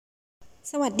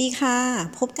สวัสดีค่ะ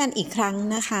พบกันอีกครั้ง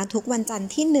นะคะทุกวันจันท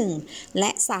ร์ที่1แล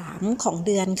ะ3ของเ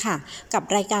ดือนค่ะกับ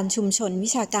รายการชุมชนวิ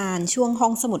ชาการช่วงห้อ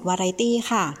งสมุดวาไรตี้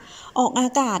ค่ะออกอา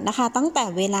กาศนะคะตั้งแต่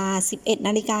เวลา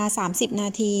 11:30 น.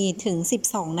ถึง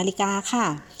 12:00 น.ค่ะ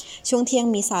ช่วงเที่ยง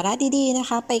มีสาระดีๆนะ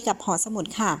คะไปกับหอสมุด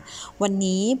ค่ะวัน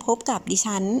นี้พบกับดิ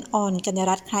ฉันออนกัญญ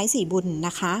รัตน์คล้ายศรีบุญ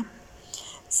นะคะ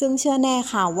ซึ่งเชื่อแน่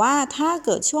ค่ะว่าถ้าเ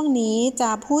กิดช่วงนี้จ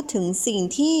ะพูดถึงสิ่ง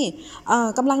ที่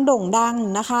กำลังโด่งดัง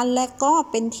นะคะและก็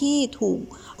เป็นที่ถูก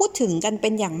พูดถึงกันเป็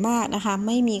นอย่างมากนะคะไ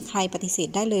ม่มีใครปฏิเสธ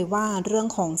ได้เลยว่าเรื่อง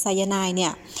ของไซยาไนด์เนี่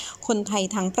ยคนไทย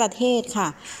ทั้งประเทศค่ะ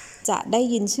จะได้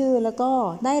ยินชื่อแล้วก็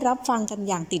ได้รับฟังกัน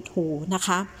อย่างติดหูนะค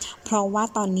ะเพราะว่า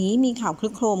ตอนนี้มีข่าวคลึ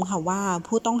กโครมค่ะว่า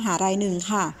ผู้ต้องหารายหนึ่ง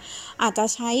ค่ะอาจจะ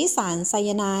ใช้สารไซย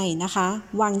าไนด์นะคะ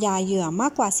วางยาเหยื่อมา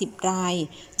กกว่า10ราย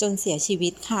จนเสียชี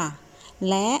วิตค่ะ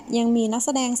และยังมีนักแส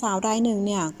ดงสาวรายหนึ่งเ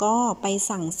นี่ยก็ไป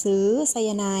สั่งซื้อไซย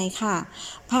าไนด์ค่ะ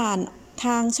ผ่านท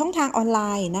างช่องทางออนไล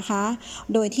น์นะคะ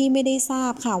โดยที่ไม่ได้ทรา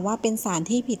บค่ะว่าเป็นสาร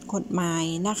ที่ผิดกฎหมาย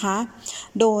นะคะ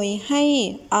โดยให้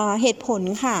เหตุผล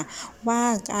ค่ะว่า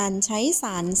การใช้ส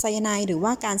ารไซยาไนด์หรือว่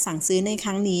าการสั่งซื้อในค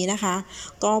รั้งนี้นะคะ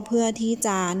ก็เพื่อที่จ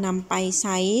ะนำไปใ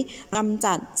ช้กำ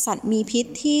จัดสัตว์มีพิษ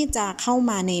ที่จะเข้า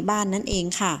มาในบ้านนั่นเอง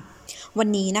ค่ะวัน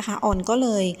นี้นะคะออนก็เล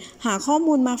ยหาข้อ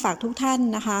มูลมาฝากทุกท่าน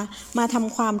นะคะมาท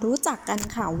ำความรู้จักกัน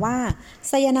ค่ะว่าไ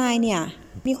ซยาไนด์เนี่ย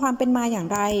มีความเป็นมาอย่าง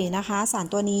ไรนะคะสาร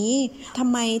ตัวนี้ทำ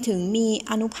ไมถึงมี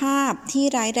อานุภาพที่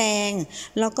ร้ายแรง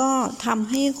แล้วก็ทำ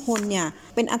ให้คนเนี่ย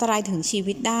เป็นอันตรายถึงชี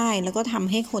วิตได้แล้วก็ท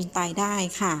ำให้คนตายได้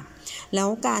ค่ะแล้ว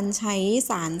การใช้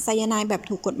สารไซยาไนด์แบบ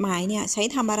ถูกกฎหมายเนี่ยใช้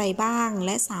ทำอะไรบ้างแล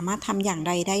ะสามารถทำอย่างไ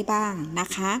รได้บ้างนะ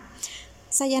คะ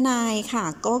ไซยาไนด์ค่ะ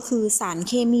ก็คือสาร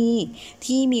เคมี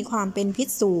ที่มีความเป็นพิษ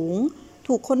สูง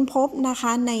ถูกค้นพบนะค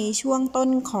ะในช่วงต้น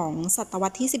ของศตวร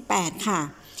รษที่18ค่ะ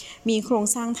มีโครง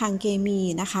สร้างทางเคมี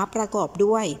นะคะประกอบ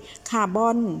ด้วยคาร์บ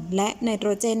อนและไนโตร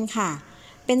เจนค่ะ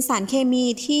เป็นสารเคมี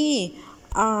ที่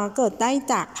เกิดได้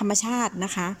จากธรรมชาติน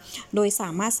ะคะโดยสา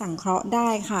มารถสังเคราะห์ได้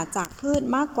ค่ะจากพืช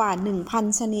มากกว่า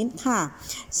 1,000 ชนิดค่ะ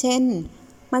เช่น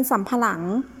มันสำปะหลัง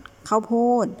ข้าวโพ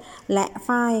ดและ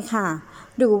ฝ้ายค่ะ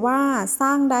หรือว่าสร้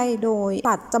างได้โดย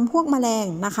สัตว์จำพวกแมลง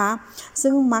นะคะ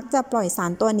ซึ่งมักจะปล่อยสา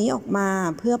รตัวนี้ออกมา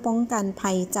เพื่อป้องกัน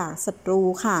ภัยจากศัตรู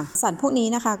ค่ะสัตว์พวกนี้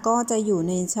นะคะก็จะอยู่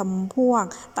ในจำพวก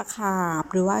ตะขาบ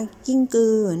หรือว่ากิ้งกื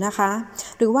อนะคะ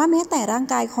หรือว่าแม้แต่ร่าง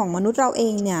กายของมนุษย์เราเอ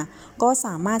งเนี่ยก็ส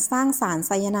ามารถสร้างสารไ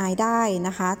ซยาไนด์ได้น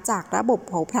ะคะจากระบบ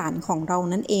เผาผลาญของเรา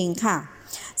นั่นเองค่ะ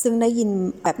ซึ่งได้ยิน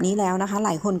แบบนี้แล้วนะคะหล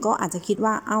ายคนก็อาจจะคิด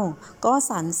ว่าก็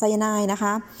สารไซยาไนด์นะค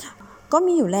ะก็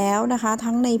มีอยู่แล้วนะคะ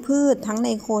ทั้งในพืชทั้งใน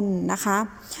คนนะคะ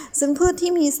ซึ่งพืช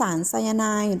ที่มีสารไซยาไน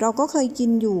ด์เราก็เคยกิ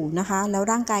นอยู่นะคะแล้ว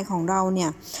ร่างกายของเราเนี่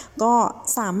ยก็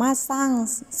สามารถสร้าง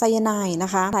ไซยาไนด์น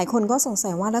ะคะหลายคนก็สงสั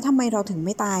ยว่าแล้วทำไมเราถึงไ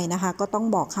ม่ตายนะคะก็ต้อง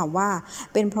บอกค่ะว่า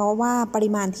เป็นเพราะว่าปริ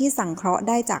มาณที่สังเคราะห์ไ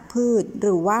ด้จากพืชห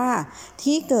รือว่า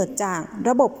ที่เกิดจาก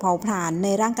ระบบเผาผลาญใน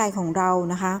ร่างกายของเรา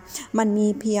นะคะมันมี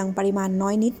เพียงปริมาณน้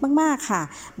อยนิดมากๆค่ะ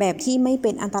แบบที่ไม่เป็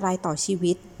นอันตรายต่อชี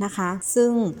วิตนะคะซึ่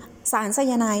งสารไซ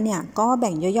ยาไนด์เนี่ยก็แ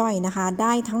บ่งย่อยๆนะคะไ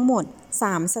ด้ทั้งหมด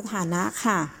3สถานะ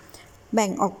ค่ะแบ่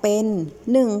งออกเป็น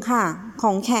1ค่ะข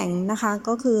องแข็งนะคะ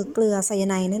ก็คือเกลือไซยา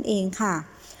ไนด์นั่นเองค่ะ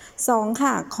2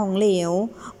ค่ะของเหลว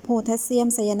โพแทสเซียม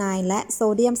ไซยาไนด์และโซ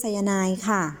เดียมไซยาไนด์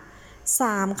ค่ะ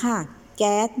3ค่ะแ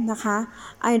ก๊สนะคะ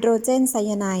ไฮโดรเจนไซ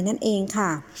ยาไนด์นั่นเองค่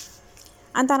ะ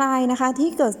อันตรายนะคะที่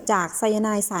เกิดจากไซยาไน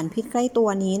ด์สารพิษใกล้ตัว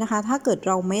นี้นะคะถ้าเกิดเ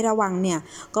ราไม่ระวังเนี่ย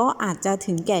ก็อาจจะ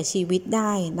ถึงแก่ชีวิตไ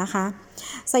ด้นะคะ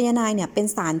ไซยาไนด์เนี่ยเป็น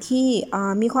สารที่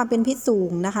มีความเป็นพิษสู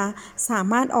งนะคะสา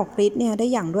มารถออกฤทธิ์เนี่ยได้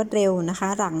อย่างรวดเร็วนะคะ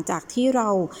หลังจากที่เรา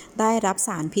ได้รับส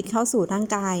ารพิษเข้าสู่ร่าง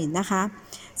กายนะคะ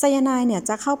ไซยาไนด์เนี่ย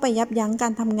จะเข้าไปยับยั้งกา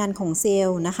รทำงานของเซล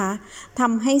ล์นะคะท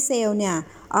ำให้เซลล์เนี่ย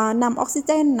นำออกซิเ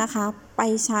จนนะคะไป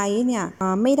ใช้เนี่ย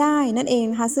ไม่ได้นั่นเอง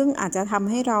นะคะซึ่งอาจจะทำ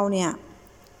ให้เราเนี่ย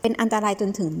เป็นอันตรายจน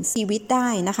ถึงชีวิตได้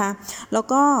นะคะแล้ว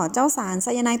ก็เจ้าสารไซ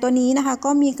ยาไนด์ตัวนี้นะคะ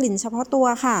ก็มีกลิ่นเฉพาะตัว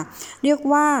ค่ะเรียก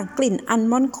ว่ากลิ่นอัล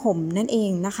มอนด์ขมนั่นเอ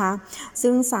งนะคะ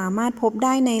ซึ่งสามารถพบไ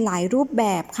ด้ในหลายรูปแบ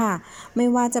บค่ะไม่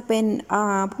ว่าจะเป็น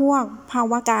พวกภา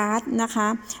วะก๊าซนะคะ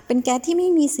เป็นแก๊สที่ไม่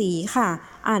มีสีค่ะ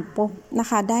อาจพบนะ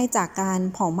คะได้จากการ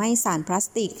เผาไหม้สารพลาส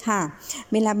ติกค่ะ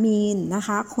เมลามีนนะค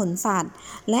ะขนสัตว์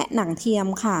และหนังเทียม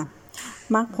ค่ะ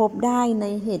มักพบได้ใน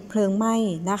เหตุเพลิงไหม้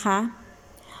นะคะ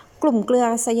กลุ่มเกลือ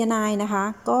ไซยาไนด์นะคะ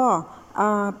ก็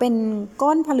เป็นก้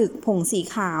อนผลึกผงสี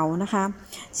ขาวนะคะ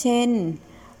เช่น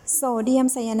โซเดียม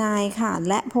ไซยาไนด์ค่ะ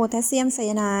และโพแทสเซียมไซ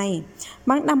ยาไนด์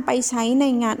มักนำไปใช้ใน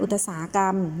งานอุตสาหกรร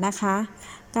มนะคะ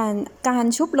การ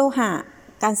ชุบโลหะ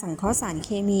การสังเคราะห์สารเค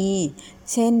มี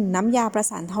เช่นน้ำยาประ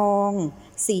สานทอง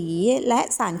สีและ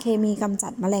สารเคมีกำจั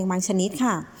ดแมลงบางชนิด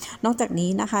ค่ะนอกจากนี้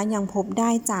นะคะยังพบได้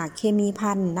จากเคมี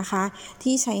ภัณฑ์นะคะ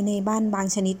ที่ใช้ในบ้านบาง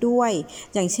ชนิดด้วย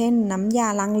อย่างเช่นน้ำยา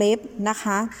ล้างเล็บนะค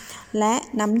ะและ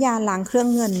น้ำยาล้างเครื่อง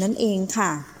เงินนั่นเองค่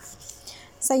ะ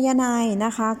ไซยาไนด์น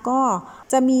ะคะก็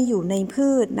จะมีอยู่ในพื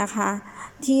ชนะคะ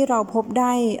ที่เราพบไ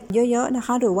ด้เยอะๆนะค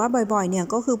ะหรือว่าบ่อยๆเนี่ย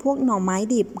ก็คือพวกหน่อไม้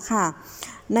ดิบค่ะ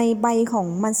ในใบของ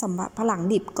มันสำปะหลัง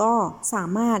ดิบก็สา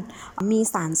มารถมี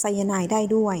สารไซยาไนด์ได้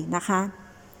ด้วยนะคะ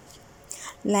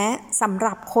และสำห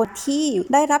รับคนที่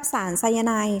ได้รับสารไซยาไ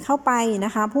นด์เข้าไปน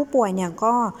ะคะผู้ป่วยเนี่ย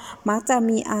ก็มักจะ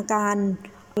มีอาการ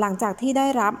หลังจากที่ได้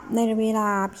รับในเวลา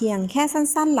เพียงแค่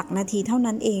สั้นๆหลักนาทีเท่า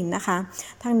นั้นเองนะคะ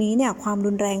ทั้งนี้เนี่ยความ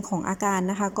รุนแรงของอาการ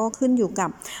นะคะก็ขึ้นอยู่กับ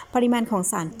ปริมาณของ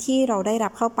สารที่เราได้รั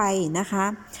บเข้าไปนะคะ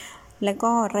และ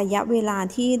ก็ระยะเวลา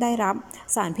ที่ได้รับ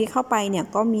สารพิษเข้าไปเนี่ย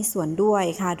ก็มีส่วนด้วย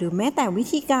ค่ะหรือแม้แต่วิ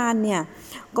ธีการเนี่ย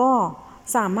ก็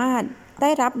สามารถได้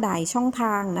รับหลายช่องท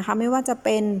างนะคะไม่ว่าจะเ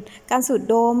ป็นการสูด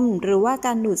ดมหรือว่าก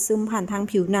ารดูดซึมผ่านทาง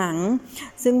ผิวหนัง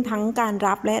ซึ่งทั้งการ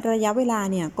รับและระยะเวลา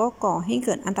เนี่ยก็ก่อให้เ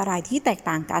กิดอันตรายที่แตก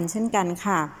ต่างกันเช่นกัน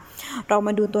ค่ะเราม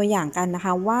าดูตัวอย่างกันนะค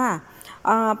ะว่า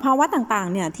ภาวะต่าง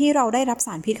ๆเนี่ยที่เราได้รับส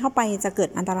ารพิษเข้าไปจะเกิด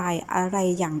อันตรายอะไร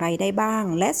อย่างไรได้บ้าง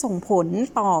และส่งผล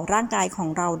ต่อร่างกายของ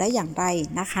เราได้อย่างไร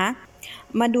นะคะ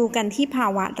มาดูกันที่ภา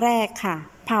วะแรกค่ะ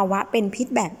ภาวะเป็นพิษ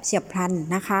แบบเฉียบพลัน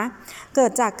นะคะเกิ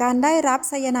ดจากการได้รับไ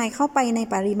ซยาไนด์เข้าไปใน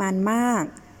ปริมาณมาก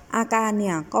อาการเ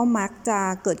นี่ยก็มักจะ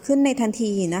เกิดขึ้นในทัน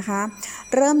ทีนะคะ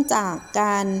เริ่มจากก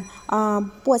าร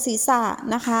ปวดศีรษะ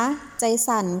นะคะใจ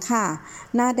สั่นค่ะ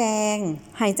หน้าแดง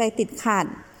หายใจติดขัด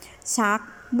ชัก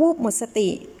วูบหมดสติ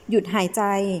หยุดหายใจ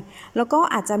แล้วก็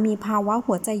อาจจะมีภาวะ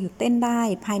หัวใจหยุดเต้นได้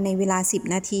ภายในเวลา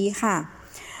10นาทีค่ะ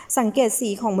สังเกตสี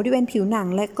ของบริเวณผิวหนัง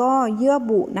และก็เยื่อ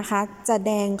บุนะคะจะแ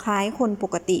ดงคล้ายคนป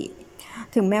กติ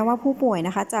ถึงแม้ว่าผู้ป่วยน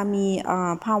ะคะจะมี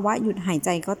ภาวะหยุดหายใจ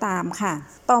ก็ตามค่ะ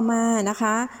ต่อมานะค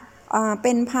ะเ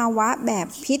ป็นภาวะแบบ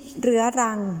พิษเรื้อ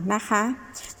รังนะคะ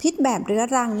พิษแบบเรื้อ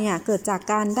รังเนี่ยเกิดจาก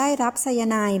การได้รับไซยา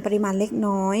ไนด์ปริมาณเล็ก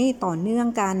น้อยต่อเนื่อง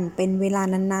กันเป็นเวลา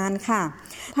นานๆค่ะ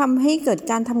ทำให้เกิด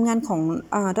การทำงานของ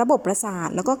ระบบประสาท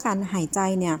แล้วก็การหายใจ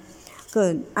เนี่ยเกิ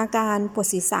ดอาการปวด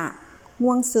ศีรษะ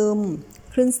ง่วงซึม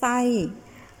คลื่นไส้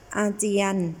อาเจีย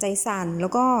นใจสั่นแล้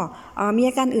วก็มี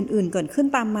อาการอื่นๆเกิดขึ้น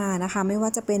ตามมานะคะไม่ว่า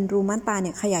จะเป็นรูม่านตาเ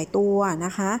นี่ยขยายตัวน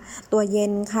ะคะตัวเย็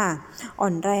นค่ะอ่อ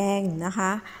นแรงนะคะ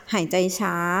หายใจ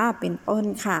ช้าเป็นต้น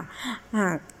ค่ะหา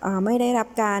กไม่ได้รับ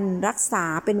การรักษา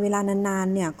เป็นเวลานาน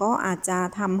ๆเนี่ยก็อาจจะ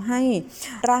ทำให้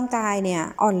ร่างกายเนี่ย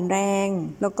อ่อนแรง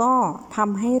แล้วก็ท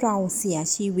ำให้เราเสีย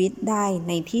ชีวิตได้ใ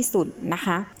นที่สุดนะค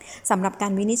ะสำหรับกา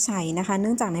รวินิจฉัยนะคะเ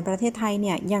นื่องจากในประเทศไทยเ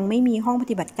นี่ยยังไม่มีห้องป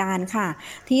ฏิบัติการค่ะ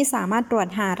ที่สามารถตรวจ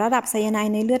หาระดับไซยาไน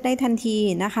ด์ในเลือดได้ทันที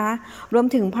นะคะรวม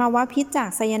ถึงภาวะพิษจาก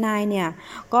ไซยาไนด์เนี่ย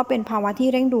ก็เป็นภาวะที่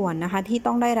เร่งด่วนนะคะที่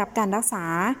ต้องได้รับการรักษา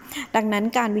ดังนั้น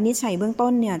การวินิจฉัยเบื้องต้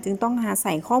นเนี่ยจึงต้องอา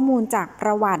ศัยข้อมูลจากปร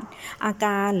ะวัติอาก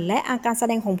ารและอาการแส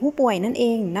ดงของผู้ป่วยนั่นเอ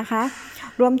งนะคะ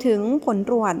รวมถึงผล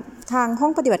ตรวจทางห้อ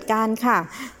งปฏิบัติการค่ะ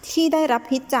ที่ได้รับ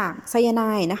พิษจากไซยาไน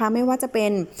ด์นะคะไม่ว่าจะเป็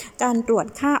นการตรวจ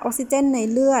ค่าออกซิเจนใน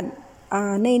เลื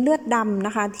อดดำน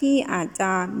ะคะที่อาจจ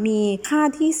ะมีค่า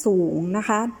ที่สูงนะค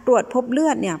ะตรวจพบเลื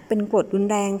อดเนี่ยเป็นกรดรุน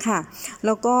แรงค่ะแ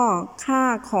ล้วก็ค่า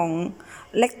ของ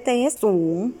แลคเตสสู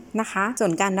งนะคะส่ว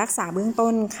นการรักษาเบื้องต้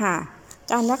นค่ะ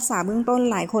การรักษาเบื้องต้น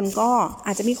หลายคนก็อ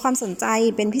าจจะมีความสนใจ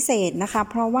เป็นพิเศษนะคะ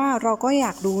เพราะว่าเราก็อย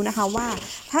ากรู้นะคะว่า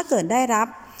ถ้าเกิดได้รับ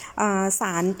ส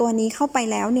ารตัวนี้เข้าไป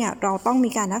แล้วเนี่ยเราต้องมี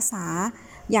การรักษา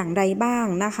อย่างไรบ้าง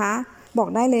นะคะบอก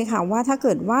ได้เลยค่ะว่าถ้าเ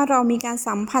กิดว่าเรามีการ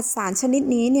สัมผัสสารชนิด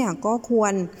นี้เนี่ยก็คว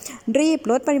รรีบ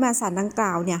ลดปริมาณสารดังกล่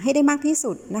าวเนี่ยให้ได้มากที่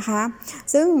สุดนะคะ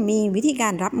ซึ่งมีวิธีกา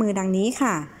รรับมือดังนี้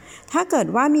ค่ะถ้าเกิด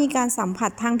ว่ามีการสัมผั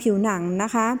สทางผิวหนังน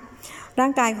ะคะร่า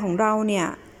งกายของเราเนี่ย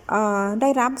ได้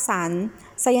รับสาร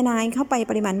ไซยาไนด์เข้าไป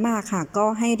ปริมาณมากค่ะก็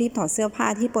ให้รีบถอดเสื้อผ้า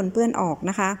ที่ปนเปื้อนออก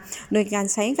นะคะโดยการ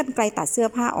ใช้กรรไกรตัดเสื้อ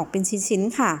ผ้าออกเป็นชิ้น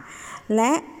ๆค่ะแล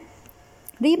ะ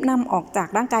รีบนำออกจาก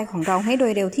ร่างกายของเราให้โด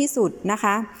ยเร็วที่สุดนะค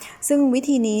ะซึ่งวิ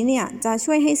ธีนี้เนี่ยจะ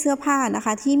ช่วยให้เสื้อผ้านะค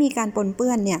ะที่มีการปนเปื้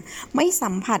อนเนี่ยไม่สั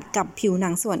มผัสกับผิวหนั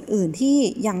งส่วนอื่นที่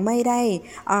ยังไม่ได้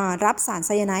รับสารไซ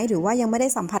ยาไนด์หรือว่ายังไม่ได้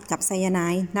สัมผัสกับไซยาไน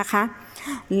ด์นะคะ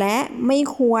และไม่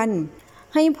ควร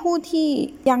ให้ผู้ที่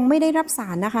ยังไม่ได้รับสา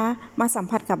รนะคะมาสัม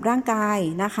ผัสกับร่างกาย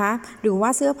นะคะหรือว่า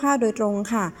เสื้อผ้าโดยตรง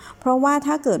ค่ะเพราะว่า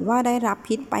ถ้าเกิดว่าได้รับ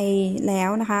พิษไปแล้ว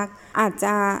นะคะอาจจ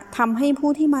ะทำให้ผู้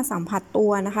ที่มาสัมผัสตั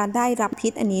วนะคะได้รับพิ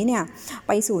ษอันนี้เนี่ยไ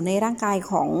ปสู่ในร่างกาย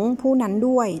ของผู้นั้น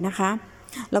ด้วยนะคะ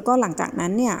แล้วก็หลังจากนั้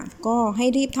นเนี่ยก็ให้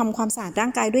รีบทำความสะอาดร่า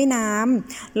งกายด้วยน้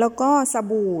ำแล้วก็ส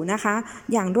บู่นะคะ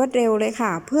อย่างรวดเร็วเลยค่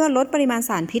ะเพื่อลดปริมาณ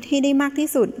สารพิษให้ได้มากที่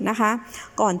สุดนะคะ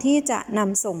ก่อนที่จะน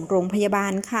ำส่งโรงพยาบา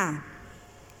ลค่ะ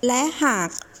และหาก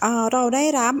เราได้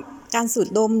รับ การสูด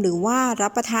ดมหรือว่ารั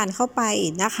บประทานเข้าไป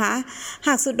นะคะห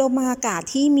ากสูดดมอากาศ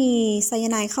ที่มีไซยา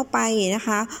ไนด์เข้าไปนะค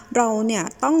ะเราเนี่ย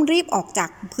ต้องรีบออกจาก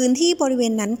พื้นที่บริเว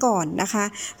ณนั้นก่อนนะคะ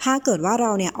ถ้าเกิดว่าเร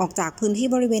าเนี่ยออกจากพื้นที่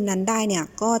บริเวณนั้นได้เนี่ย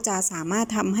ก็จะสามารถ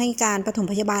ทำให้การปฐม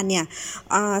พยาบาลเนี่ย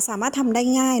สามารถทำได้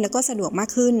ง่ายแล้วก็สะดวกมาก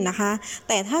ขึ้นนะคะแ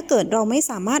ต่ถ้าเกิดเราไม่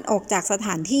สามารถออกจากสถ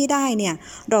านที่ได้เนี่ย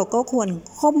เราก็ควร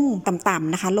ก้มต่ำ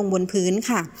ๆนะคะลงบนพื้น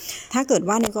ค่ะถ้าเกิด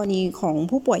ว่าในกรณีของ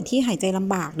ผู้ป่วยที่หายใจล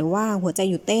ำบากหรือว่าหัวใจ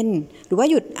หยุดเต้นหรือว่า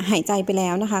หยุดหายใจไปแล้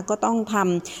วนะคะก็ต้องท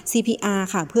ำ CPR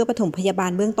ค่ะเพื่อปฐมพยาบา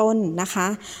ลเบื้องต้นนะคะ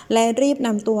และรีบน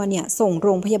ำตัวเนี่ยส่งโร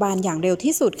งพยาบาลอย่างเร็ว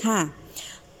ที่สุดค่ะ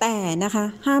แต่นะคะ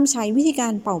ห้ามใช้วิธีกา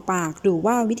รเป่าปากหรือ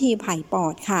ว่าวิธีผายปอ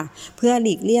ดค่ะเพื่อห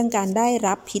ลีกเลี่ยงการได้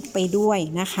รับพิษไปด้วย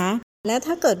นะคะและ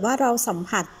ถ้าเกิดว่าเราสัม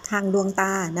ผัสทางดวงต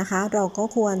านะคะเราก็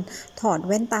ควรถอดแ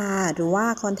ว่นตาหรือว่า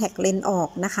คอนแทคเลนส์ออก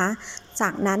นะคะจา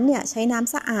กนั้นเนี่ยใช้น้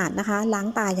ำสะอาดนะคะล้าง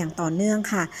ตาอย่างต่อเนื่อง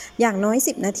ค่ะอย่างน้อย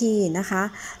10นาทีนะคะ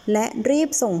และรีบ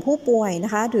ส่งผู้ป่วยน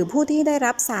ะคะหรือผู้ที่ได้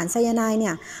รับสารไซยาไนด์เ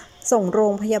นี่ยส่งโร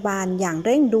งพยาบาลอย่างเ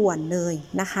ร่งด่วนเลย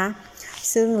นะคะ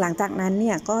ซึ่งหลังจากนั้นเ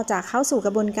นี่ยก็จะเข้าสู่ก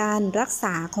ระบวนการรักษ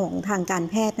าของทางการ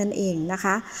แพทย์นั่นเองนะค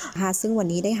ะซึ่งวัน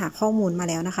นี้ได้หาข้อมูลมา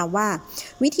แล้วนะคะว่า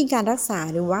วิธีการรักษา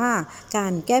หรือว่ากา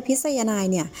รแก้พิษไซยาไน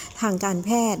ด์เนี่ยทางการแพ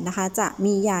ทย์นะคะจะ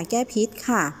มียาแก้พิษ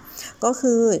ค่ะก็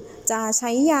คือจะใ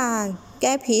ช้ยาแ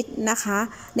ก้พิษนะคะ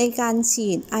ในการฉี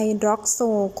ดไอดรอกโซ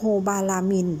โคบาลา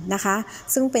มินนะคะ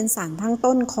ซึ่งเป็นสารตั้ง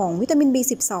ต้นของวิตามิน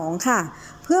B12 ค่ะ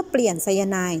เพื่อเปลี่ยนไซยา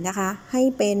ไนด์นะคะให้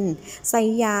เป็นไซ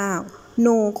ยาโน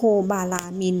โคบาลา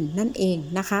มินนั่นเอง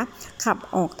นะคะขับ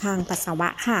ออกทางปัสสาวะ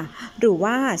ค่ะหรือ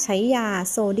ว่าใช้ยา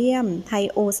โซเดียมไท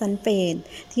โอซัลเฟต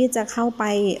ที่จะเข้าไป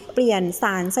เปลี่ยนส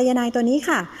ารไซยาไนด์ตัวนี้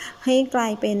ค่ะให้กลา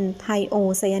ยเป็นไทโอ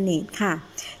ไซยาเนตค่ะ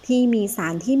ที่มีสา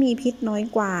รที่มีพิษน้อย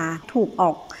กว่าถูก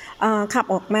ขับ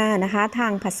ออกมานะคะทา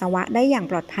งปัสสาวะได้อย่าง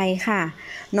ปลอดภัยค่ะ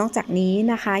นอกจากนี้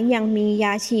นะคะยังมีย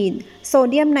าฉีดโซ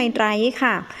เดียมไนไตรท์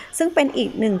ค่ะซึ่งเป็นอีก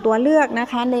หนึ่งตัวเลือกนะ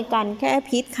คะในการแก้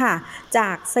พิษค่ะจา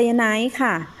กไซยาไนด์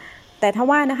ค่ะแต่ถ้า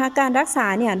ว่านะคะการรักษา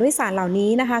เนี่ยด้วยสารเหล่า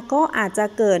นี้นะคะก็อาจจะ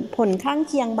เกิดผลข้างเ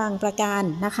คียงบางประการ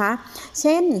นะคะเ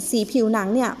ช่นสีผิวหนัง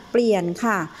เนี่ยเปลี่ยน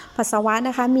ค่ะปัสสาวะน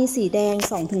ะคะมีสีแดง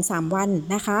 2-3 วัน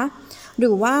นะคะห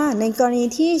รือว่าในกรณี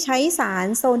ที่ใช้สาร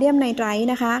โซเดียมไนไตรท์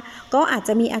นะคะก็อาจจ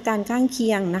ะมีอาการข้างเคี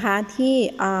ยงนะคะที่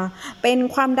เป็น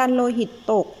ความดันโลหิต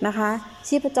ตกนะคะ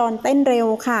ชีพจรเต้นเร็ว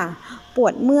ค่ะปว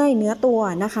ดเมื่อยเนื้อตัว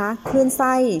นะคะคลื่นไ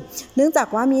ส้เนื่องจาก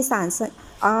ว่ามีส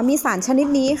ารชนิด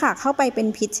นี้ค่ะเข้าไปเป็น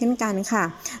พิษเช่นกันค่ะ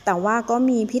แต่ว่าก็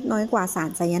มีพิษน้อยกว่าสาร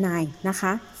ไซยาไนด์นะค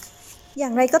ะอย่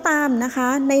างไรก็ตามนะคะ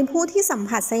ในผู้ที่สัม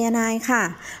ผัสไซยาไนด์ค่ะ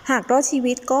หากรอดชี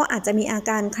วิตก็อาจจะมีอา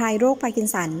การคล้ายโรคพาร์กิน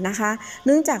สันนะคะเ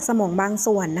นื่องจากสมองบาง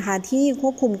ส่วนนะคะที่ค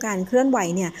วบคุมการเคลื่อนไหว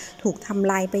เนี่ยถูกท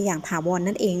ำลายไปอย่างถาวร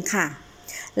นั่นเองค่ะ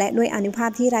และด้วยอานุภา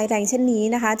พที่ร้ายแรงเช่นนี้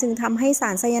นะคะจึงทำให้สา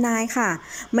รไซยาไนด์ค่ะ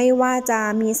ไม่ว่าจะ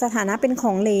มีสถานะเป็นข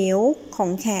องเหลวขอ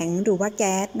งแข็งหรือว่าแ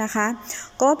ก๊สนะคะ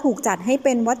ก็ถูกจัดให้เ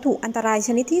ป็นวัตถุอันตรายช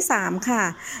นิดที่3ค่ะ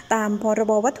ตามพร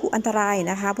บวัตถุอันตราย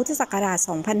นะคะพุทธศักราช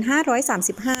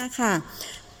 2535 ค่ะ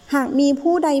หากมี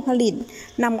ผู้ใดผลิต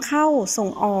นำเข้าส่ง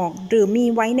ออกหรือมี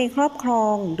ไว้ในครอบครอ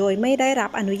งโดยไม่ได้รั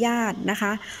บอนุญาตนะค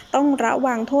ะต้องระว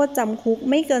างโทษจำคุก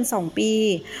ไม่เกิน2ปี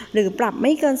หรือปรับไ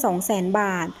ม่เกิน 200,000 บ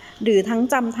าทหรือทั้ง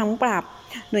จำทั้งปรับ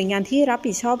หน่วยงานที่รับ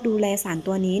ผิดชอบดูแลสาร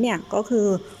ตัวนี้เนี่ยก็คือ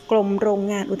กรมโรง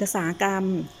งานอุตสาหกรรม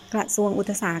กระทรวงอุ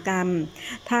ตสาหกรรม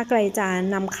ถ้าใครจะ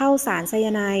นำเข้าสารไซย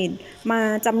าไนด์มา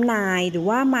จำหน่ายหรือ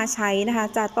ว่ามาใช้นะคะ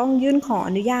จะต้องยื่นขออ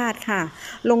นุญาตค่ะ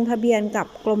ลงทะเบียนกับ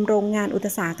กรมโรงงานอุต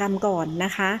สาหกรรมก่อนน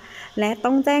ะคะและ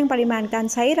ต้องแจ้งปริมาณการ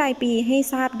ใช้รายปีให้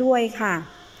ทราบด้วยค่ะ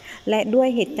และด้วย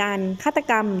เหตุการณ์ฆาต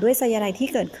กรรมด้วยไซยาไนด์ที่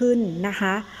เกิดขึ้นนะค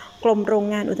ะกรมโรง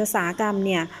งานอุตสาหกรรมเ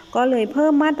นี่ยก็เลยเพิ่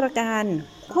มมาตรการ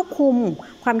ควบคุม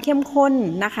ความเข้มข้น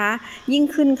นะคะยิ่ง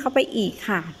ขึ้นเข้าไปอีก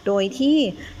ค่ะโดยที่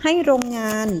ให้โรงง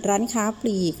านร้านค้าป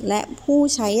ลีกและผู้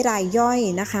ใช้รายย่อย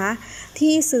นะคะ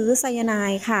ที่ซื้อไซยาไน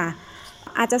ด์ค่ะ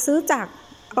อาจจะซื้อ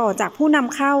ต่อจากผู้น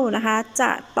ำเข้านะคะจ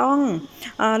ะต้อง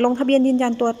ลงทะเบียนยืนยั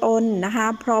นตัวตนนะคะ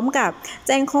พร้อมกับแ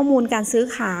จ้งข้อมูลการซื้อ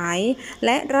ขายแล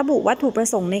ะระบุวัตถุประ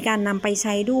สงค์ในการนำไปใ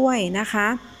ช้ด้วยนะคะ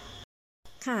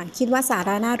ค่ะคิดว่าสาร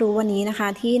ะน่ารู้วันนี้นะคะ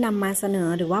ที่นำมาเสนอ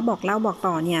หรือว่าบอกเล่าบอก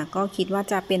ต่อเนี่ยก็คิดว่า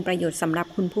จะเป็นประโยชน์สำหรับ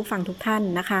คุณผู้ฟังทุกท่าน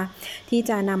นะคะที่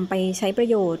จะนำไปใช้ประ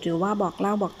โยชน์หรือว่าบอกเ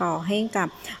ล่าบอกต่อให้กับ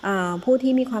ผู้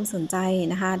ที่มีความสนใจ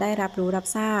นะคะได้รับรู้รับ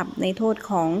ทราบในโทษ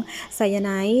ของไซยาไน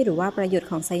ด์หรือว่าประโยชน์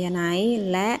ของไซยาไนด์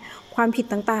และความผิด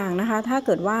ต่างๆนะคะถ้าเ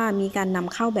กิดว่ามีการน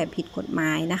ำเข้าแบบผิดกฎหม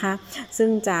ายนะคะซึ่ง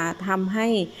จะทำให้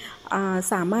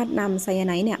สามารถนำไซยาไ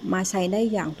นด์เนี่ยมาใช้ได้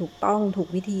อย่างถูกต้องถูก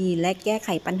วิธีและแก้ไข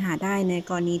ปัญหาได้ใน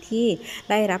กรณีที่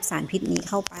ได้รับสารพิษนี้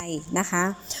เข้าไปนะคะ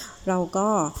เราก็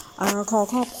ขอ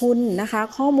ขอบคุณนะคะ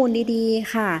ข้อมูลดี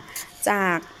ๆค่ะจา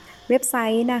ก เว็บไซ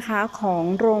ต์นะคะของ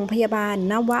โรงพยาบาล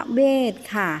นวเวศ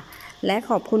ค่ะและ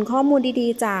ขอบคุณข้อมูลดี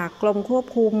ๆจากกรมควบ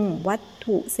คุมวัต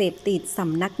ถุเสพติดส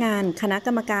ำนักงานคณะก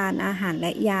รรมการอาหารแล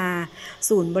ะยา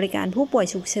ศูนย์บริการผู้ป่วย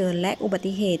ฉุกเฉินและอุบั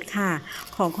ติเหตุค่ะ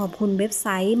ขอบคุณเว็บไซ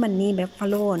ต์ Money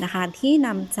Buffalo นะคะที่น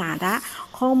ำสาระ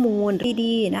ข้อมูล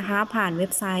ดีๆนะคะผ่านเว็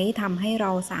บไซต์ทำให้เร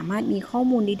าสามารถมีข้อ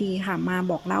มูลดีๆค่ะมา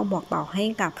บอกเล่าบอกต่อให้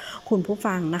กับคุณผู้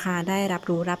ฟังนะคะได้รับ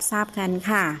รู้รับทราบกัน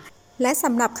ค่ะและส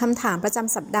ำหรับคำถามประจ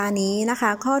ำสัปดาห์นี้นะคะ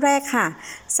ข้อแรกค่ะ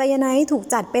ไซยาไนด์ถูก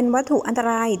จัดเป็นวัตถุอันต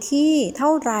รายที่เท่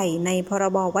าไหร่ในพร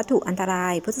บวัตถุอันตรา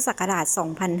ยพุทธศักราช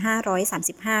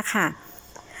 2535 ค่ะ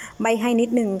ใบให้นิด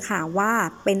นึงค่ะว่า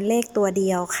เป็นเลขตัวเดี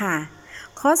ยวค่ะ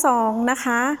ข้อ2นะค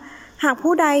ะหาก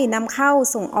ผู้ใดนำเข้า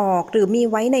ส่งออกหรือมี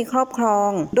ไว้ในครอบครอ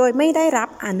งโดยไม่ได้รับ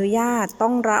อนุญาตต้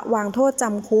องระวางโทษจ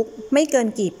ำคุกไม่เกิน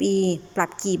กี่ปีปรับ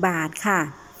กี่บาทค่ะ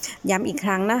ย้ำอีกค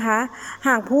รั้งนะคะห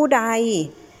ากผู้ใด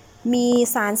มี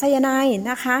สารไซยาไนด์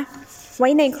นะคะไว้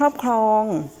ในครอบครอง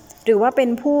หรือว่าเป็น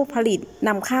ผู้ผลิตน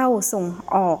ำเข้าส่ง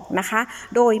ออกนะคะ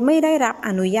โดยไม่ได้รับอ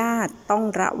นุญาตต้อง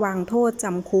ระวางโทษจ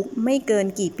ำคุกไม่เกิน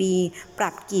กี่ปีปรั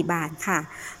บกี่บาทค่ะ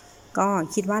ก็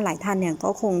คิดว่าหลายท่านเนี่ยก็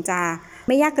คงจะไ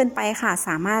ม่ยากเกินไปค่ะส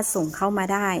ามารถส่งเข้ามา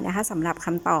ได้นะคะสำหรับค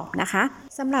ำตอบนะคะ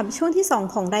สำหรับช่วงที่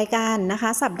2ของรายการนะคะ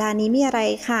สัปดาห์นี้มีอะไร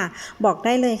ค่ะบอกไ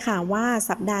ด้เลยค่ะว่า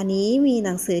สัปดาห์นี้มีห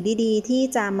นังสือดีๆที่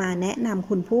จะมาแนะนำ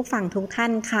คุณผู้ฟังทุกท่า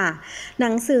นค่ะหนั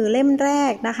งสือเล่มแร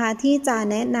กนะคะที่จะ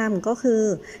แนะนำก็คือ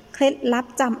เคล็ดลับ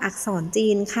จำอักษรจี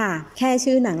นค่ะแค่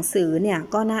ชื่อหนังสือเนี่ย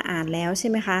ก็น่าอ่านแล้วใช่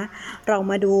ไหมคะเรา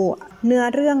มาดูเนื้อ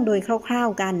เรื่องโดยคร่าว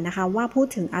ๆกันนะคะว่าพูด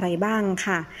ถึงอะไรบ้าง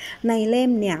ค่ะในเล่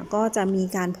มเนี่ยก็จะมี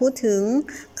การพูดถึง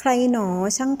ใครหนอ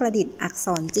ช่างประดิษฐ์อักษ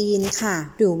รจีนค่ะ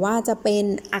หรือว่าจะเป็น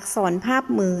อักษรภาพ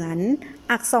เหมือน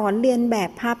อักษรเรียนแบบ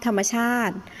ภาพธรรมชา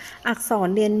ติอักษร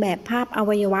เรียนแบบภาพอ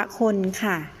วัยวะคน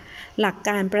ค่ะหลักก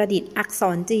ารประดิษฐ์อักษ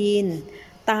รจีน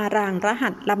ตารางรหั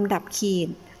สลำดับขีด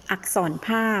อักษรภ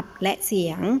าพและเสี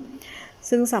ยง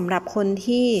ซึ่งสำหรับคน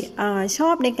ที่ชอ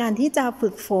บในการที่จะฝึ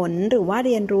กฝนหรือว่าเ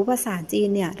รียนรู้ภาษาจีน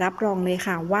เนี่ยรับรองเลย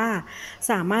ค่ะว่า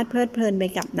สามารถเพลิดเพลินไป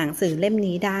กับหนังสือเล่ม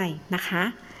นี้ได้นะคะ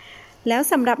แล้ว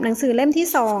สำหรับหนังสือเล่มที่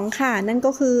2ค่ะนั่น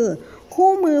ก็คือ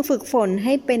คู่มือฝึกฝนใ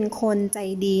ห้เป็นคนใจ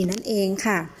ดีนั่นเอง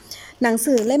ค่ะหนัง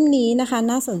สือเล่มนี้นะคะ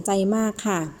น่าสนใจมาก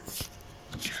ค่ะ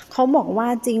เขาบอกว่า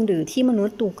จริงหรือที่มนุษ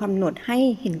ย์ถูกกำหนดให้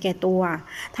เห็นแก่ตัว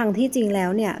ทางที่จริงแล้ว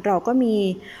เนี่ยเราก็มี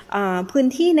พื้น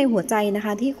ที่ในหัวใจนะค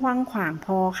ะที่กว้างขวางพ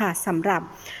อค่ะสำหรับ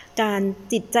การ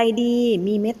จิตใจดี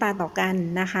มีเมตตาต่อกัน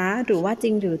นะคะหรือว่าจริ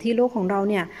งหรือที่โลกของเรา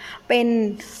เนี่ยเป็น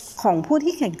ของผู้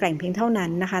ที่แข็งแกร่งเพียงเท่านั้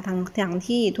นนะคะทั้ง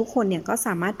ที่ทุกคนเนี่ยก็ส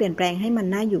ามารถเปลี่ยนแปลงให้มัน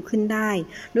น่าอยู่ขึ้นได้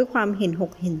ด้วยความเห็นอ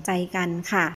กเห็นใจกัน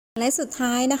ค่ะและสุด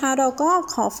ท้ายนะคะเราก็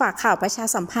ขอฝากข่าวประชา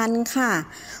สัมพันธ์ค่ะ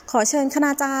ขอเชิญคณ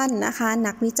าจารย์นะคะ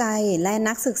นักวิจัยและ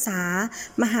นักศึกษา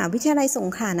มหาวิทยาลัยสง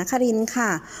ขลานครินทร์ค่ะ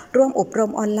ร่วมอบร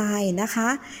มออนไลน์นะคะ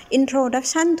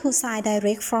Introduction to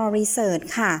Cyanide for Research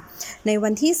ค่ะในวั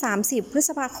นที่30พฤษ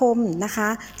ภาคมนะคะ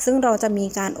ซึ่งเราจะมี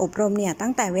การอบรมเนี่ยตั้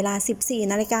งแต่เวลา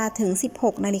 14:00 นถึง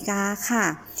 16:00 นค่ะ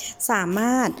สาม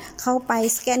ารถเข้าไป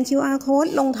สแกน QR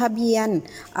Code ลงทะเบียน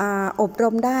อบร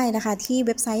มได้นะคะที่เ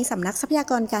ว็บไซต์สำนักทรัพยา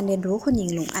กรการเรียนรู้คุณหญิง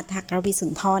หลงอัฏฐกวีสุ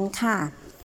นทรค่ะ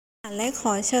และข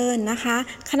อเชิญนะคะ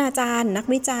คณาจารย์นัก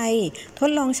วิจัยทด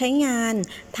ลองใช้งาน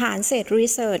ฐานเศษรี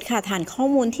เสิร์ชค่ะฐานข้อ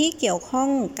มูลที่เกี่ยวข้อง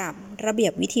กับระเบีย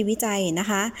บวิธีวิจัยนะ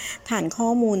คะฐานข้อ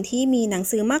มูลที่มีหนัง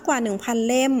สือมากกว่า 1,000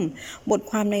 เล่มบท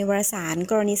ความในวารสาร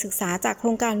กรณีศึกษาจากโคร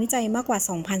งการวิจัยมากกว่า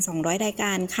 2,200 รายก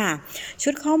ารค่ะชุ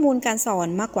ดข้อมูลการสอน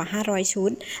มากกว่า500ชุ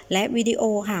ดและวิดีโอ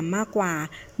ค่ะมากกว่า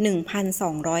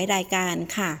 1,200 รายการ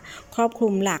ค่ะครอบคลุ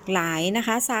มหลากหลายนะค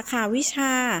ะสาขาวิช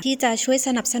าที่จะช่วยส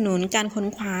นับสนุนการค้น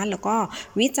คว้าแล้วก็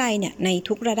วิจัยเนี่ยใน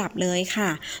ทุกระดับเลยค่ะ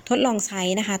ทดลองใช้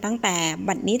นะคะตั้งแต่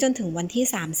บัดนี้จนถึงวันที่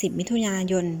30มิถุนา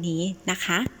ยนนี้นะค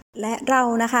ะและเรา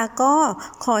นะคะก็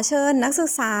ขอเชิญนักศึ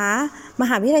กษาม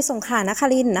หาวิทยาลัยสงขลานค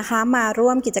รินทร์นะคะมาร่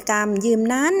วมกิจกรรมยืม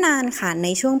นานค่ะใน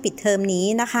ช่วงปิดเทอมนี้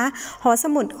นะคะหอส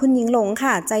มุดคุณหญิงหลง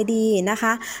ค่ะใจดีนะค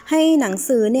ะให้หนัง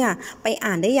สือเนี่ยไป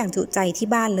อ่านได้อย่างจุใจที่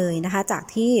บ้านเลยนะคะจาก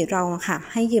ที่เราค่ะ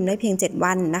ให้ยืมได้เพียง7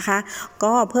วันนะคะ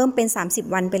ก็เพิ่มเป็น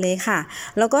30วันไปเลยค่ะ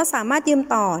แล้วก็สามารถยืม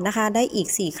ต่อนะคะได้อีก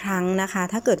4ครั้งนะคะ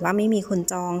ถ้าเกิดว่าไม่มีคน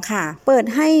จองค่ะเปิด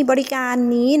ให้บริการ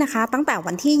นี้นะคะตั้งแต่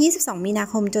วันที่22มีนา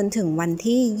คมจนถึงวัน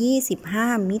ที่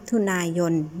25มิถุนาย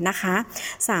นนะคะ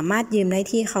สามารถยืมได้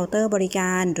ที่เคาน์เตอร์บริก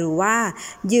ารหรือว่า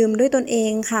ยืมด้วยตนเอ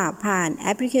งค่ะผ่านแอ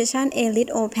ปพลิเคชัน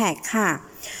Elite OPAC ค่ะ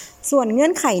ส่วนเงื่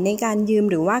อนไขในการยืม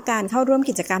หรือว่าการเข้าร่วม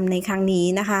กิจกรรมในครั้งนี้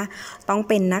นะคะต้อง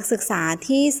เป็นนักศึกษา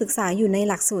ที่ศึกษาอยู่ใน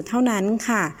หลักสูตรเท่านั้น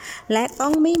ค่ะและต้อ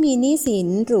งไม่มีหนี้สิน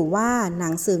หรือว่าหนั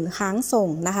งสือค้างส่ง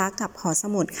นะคะกับหอส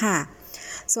มุดค่ะ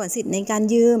ส่วนสิทธิ์ในการ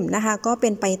ยืมนะคะก็เป็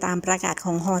นไปตามประกาศข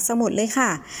องหอสมุดเลยค่ะ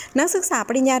นักศึกษาป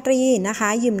ริญญาตรีนะคะ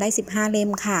ยืมได้15เล่ม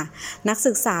ค่ะนัก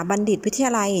ศึกษาบัณฑิตวิทย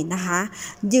าลัยนะคะ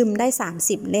ยืมได้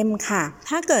30เล่มค่ะ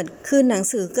ถ้าเกิดคืนหนัง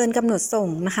สือเกินกำหนดส่ง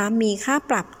นะคะมีค่า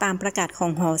ปรับตามประกาศขอ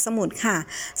งหอสมุดค่ะ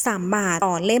3 บาท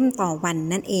ต่อเล่มต่อวัน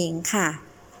นั่นเองค่ะ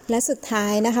และสุดท้า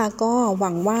ยนะคะก็ห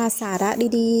วังว่าสาระ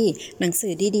ดีๆหนังสื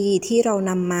อดีๆที่เรา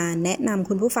นำมาแนะนำ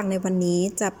คุณผู้ฟังในวันนี้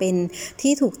จะเป็น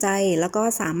ที่ถูกใจแล้วก็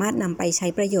สามารถนำไปใช้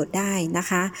ประโยชน์ได้นะ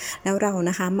คะแล้วเรา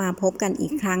นะคะมาพบกันอี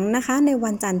กครั้งนะคะใน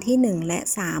วันจันทร์ที่1และ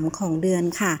3ของเดือน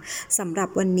ค่ะสำหรับ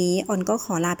วันนี้ออนก็ข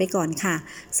อลาไปก่อนค่ะ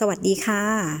สวัสดีค่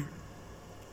ะ